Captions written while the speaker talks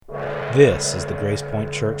This is the Grace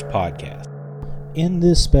Point Church Podcast. In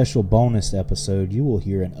this special bonus episode, you will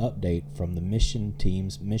hear an update from the mission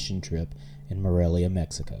team's mission trip in Morelia,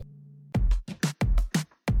 Mexico.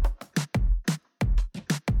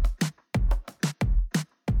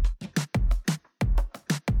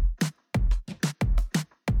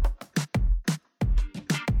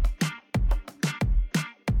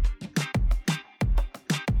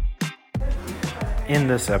 In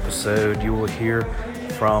this episode, you will hear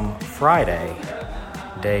from Friday,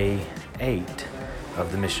 day 8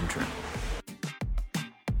 of the mission trip.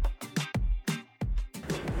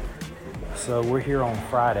 So we're here on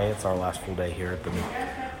Friday. It's our last full day here at the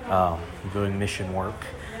doing mission work.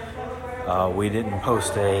 We didn't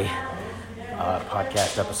post a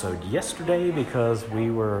podcast episode yesterday because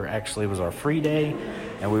it was our free day,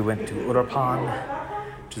 and we went to Urapan,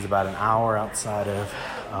 which is about an hour outside of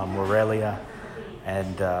Morelia,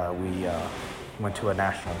 and we went to a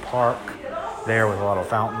national park there with a lot of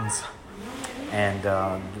fountains, and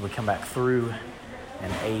we come back through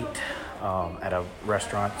and ate at a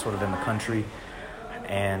restaurant sort of in the country,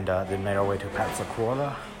 and then made our way to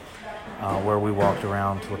Patsacuara, where we walked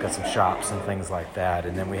around to look at some shops and things like that,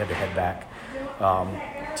 and then we had to head back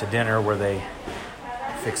to dinner where they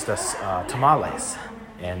fixed us tamales,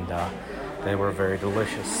 and they were very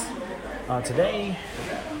delicious. Today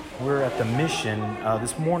we're at the mission.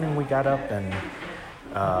 This morning we got up and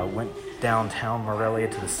went downtown Morelia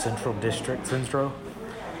to the Centro,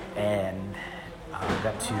 and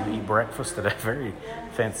got to eat breakfast at a very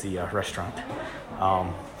fancy restaurant.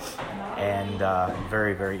 And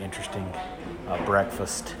very, very interesting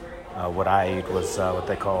breakfast. What I ate was what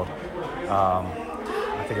they called,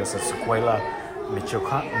 I think it's a Secuela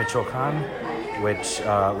Michoacan, which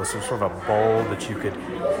was sort of a bowl that you could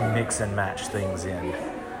mix and match things in.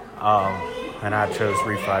 And I chose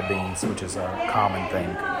refried beans, which is a common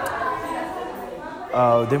thing.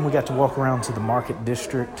 Then we got to walk around to the market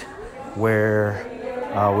district where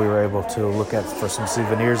we were able to look for some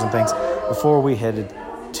souvenirs and things before we headed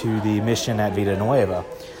to the mission at Villanueva.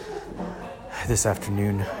 This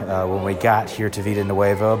afternoon, when we got here to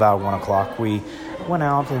Villanueva, about 1 o'clock, we went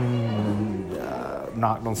out and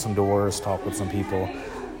knocked on some doors, talked with some people,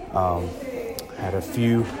 had a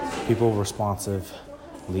few people responsive,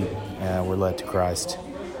 were led to Christ.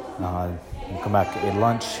 We'll come back at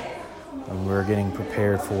lunch, and we're getting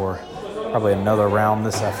prepared for probably another round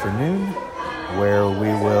this afternoon, where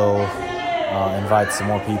we will invite some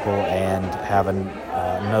more people and have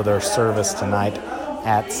another service tonight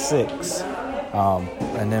at 6.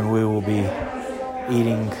 And then we will be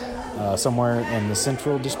eating somewhere in the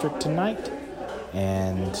Central District tonight.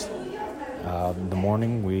 And in the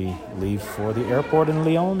morning we leave for the airport in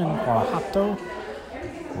Leon in Guanajuato.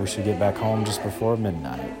 We should get back home just before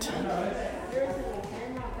midnight.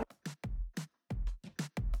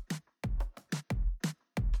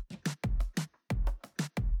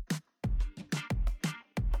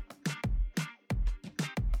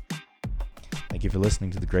 Thank you for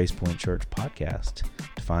listening to the Grace Point Church Podcast.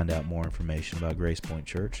 To find out more information about Grace Point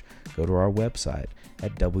Church, go to our website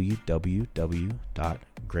at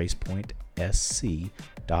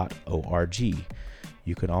www.gracepointsc.org.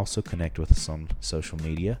 You can also connect with us on social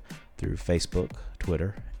media through Facebook,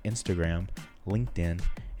 Twitter, Instagram, LinkedIn,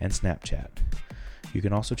 and Snapchat. You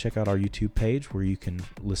can also check out our YouTube page where you can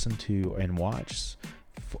listen to and watch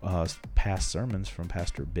past sermons from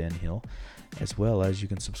Pastor Ben Hill, as well as you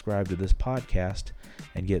can subscribe to this podcast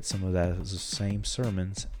and get some of those same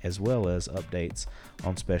sermons, as well as updates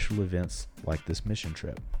on special events like this mission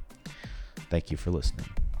trip. Thank you for listening.